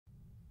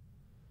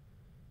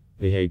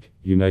The Hague,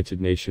 United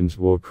Nations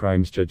War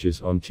Crimes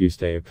judges on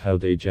Tuesday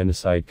upheld a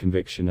genocide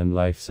conviction and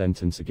life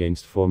sentence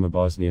against former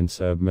Bosnian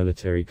Serb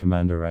military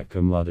commander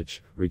Ratko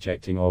Mladic,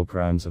 rejecting all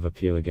grounds of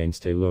appeal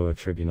against a lower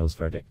tribunal's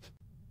verdict.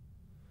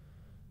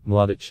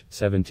 Mladic,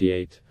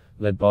 78,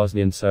 led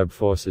Bosnian Serb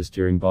forces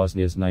during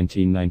Bosnia's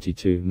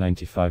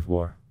 1992-95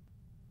 war.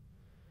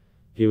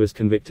 He was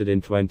convicted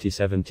in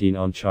 2017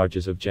 on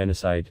charges of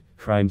genocide,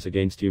 crimes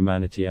against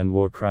humanity and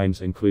war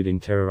crimes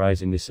including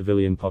terrorizing the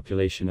civilian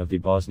population of the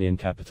Bosnian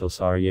capital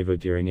Sarajevo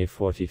during a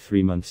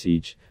 43-month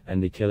siege,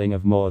 and the killing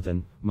of more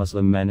than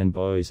Muslim men and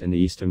boys in the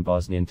eastern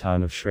Bosnian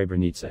town of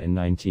Srebrenica in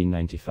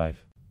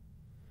 1995.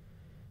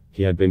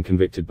 He had been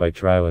convicted by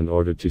trial and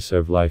ordered to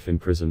serve life in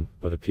prison,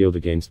 but appealed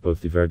against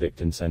both the verdict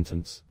and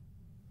sentence.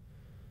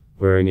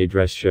 Wearing a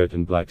dress shirt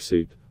and black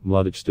suit,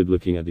 Mladic stood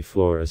looking at the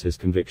floor as his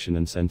conviction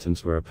and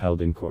sentence were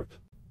upheld in court.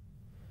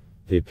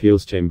 The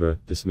appeals chamber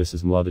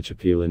dismisses Mladic's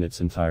appeal in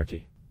its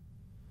entirety.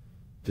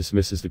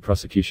 Dismisses the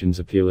prosecution's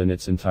appeal in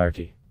its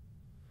entirety.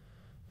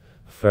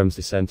 Affirms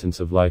the sentence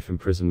of life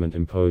imprisonment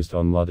imposed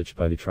on Mladic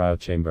by the trial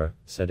chamber,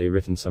 said a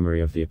written summary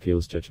of the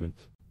appeals judgment.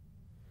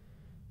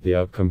 The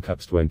outcome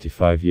caps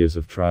 25 years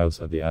of trials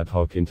at the ad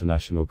hoc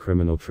International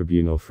Criminal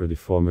Tribunal for the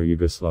former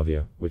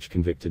Yugoslavia, which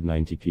convicted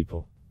 90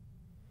 people.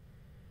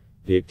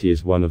 The ICTY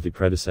is one of the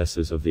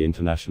predecessors of the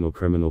International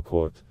Criminal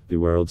Court, the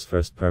world's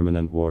first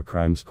permanent war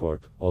crimes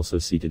court, also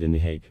seated in The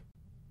Hague.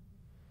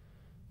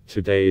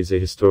 Today is a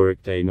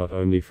historic day not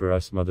only for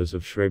us mothers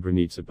of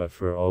Srebrenica but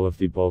for all of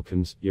the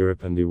Balkans,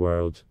 Europe and the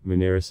world.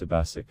 Munira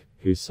Sabasic,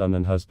 whose son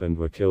and husband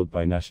were killed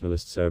by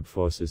nationalist Serb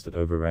forces that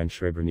overran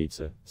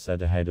Srebrenica,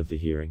 said ahead of the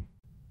hearing.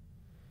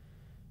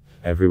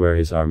 Everywhere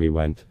his army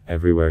went,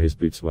 everywhere his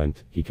boots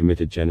went, he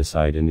committed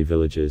genocide in the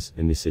villages,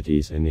 in the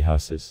cities, in the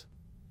houses.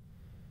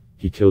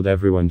 He killed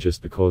everyone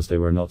just because they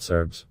were not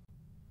Serbs.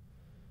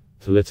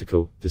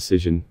 Political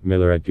decision,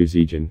 Milorad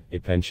Guzijan, a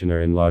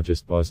pensioner in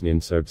largest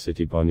Bosnian Serb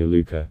city Banja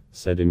Luka,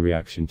 said in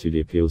reaction to the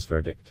appeals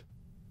verdict.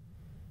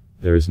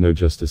 There is no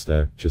justice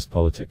there, just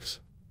politics.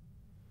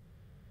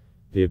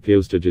 The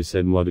appeals judges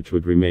said Mladic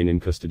would remain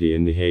in custody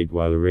in The Hague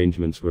while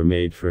arrangements were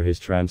made for his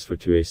transfer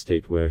to a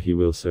state where he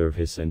will serve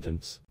his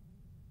sentence.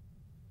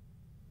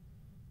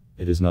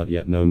 It is not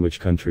yet known which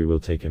country will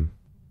take him.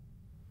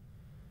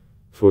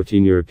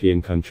 14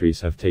 European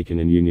countries have taken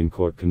in Union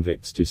Court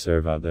convicts to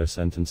serve out their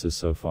sentences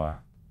so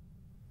far.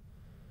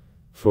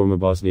 Former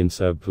Bosnian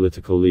Serb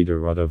political leader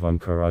Radovan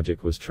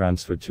Karadzic was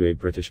transferred to a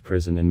British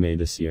prison in May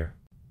this year.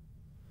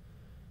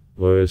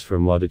 Lawyers for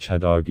Mladic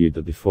had argued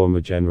that the former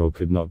general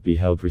could not be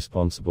held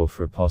responsible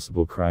for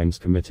possible crimes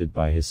committed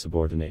by his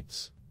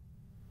subordinates.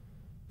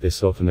 They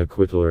sought an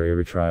acquittal or a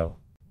retrial.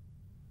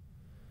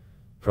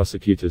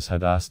 Prosecutors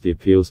had asked the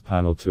appeals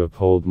panel to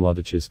uphold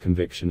Mladic's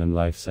conviction and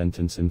life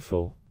sentence in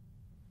full.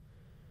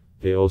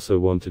 They also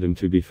wanted him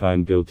to be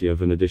found guilty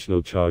of an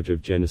additional charge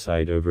of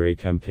genocide over a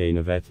campaign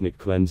of ethnic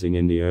cleansing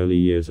in the early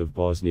years of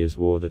Bosnia's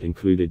war that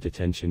included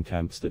detention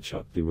camps that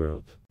shocked the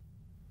world.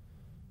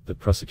 The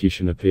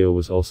prosecution appeal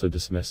was also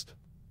dismissed.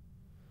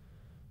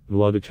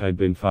 Mladic had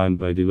been found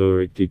by the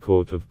lower ICTY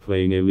court of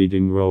playing a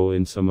leading role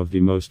in some of the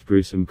most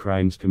gruesome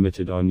crimes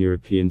committed on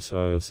European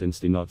soil since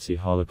the Nazi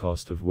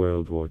Holocaust of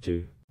World War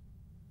II.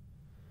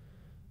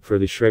 For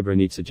the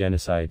Srebrenica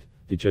genocide,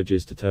 the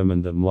judges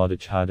determined that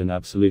Mladic had an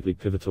absolutely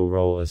pivotal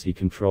role as he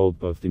controlled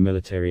both the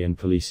military and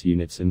police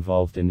units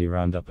involved in the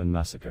roundup and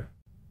massacre.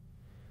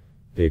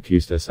 They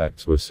accused his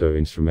acts were so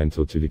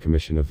instrumental to the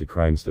commission of the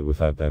crimes that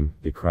without them,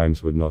 the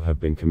crimes would not have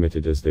been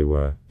committed as they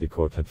were, the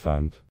court had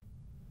found.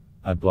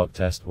 Adblock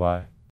test why?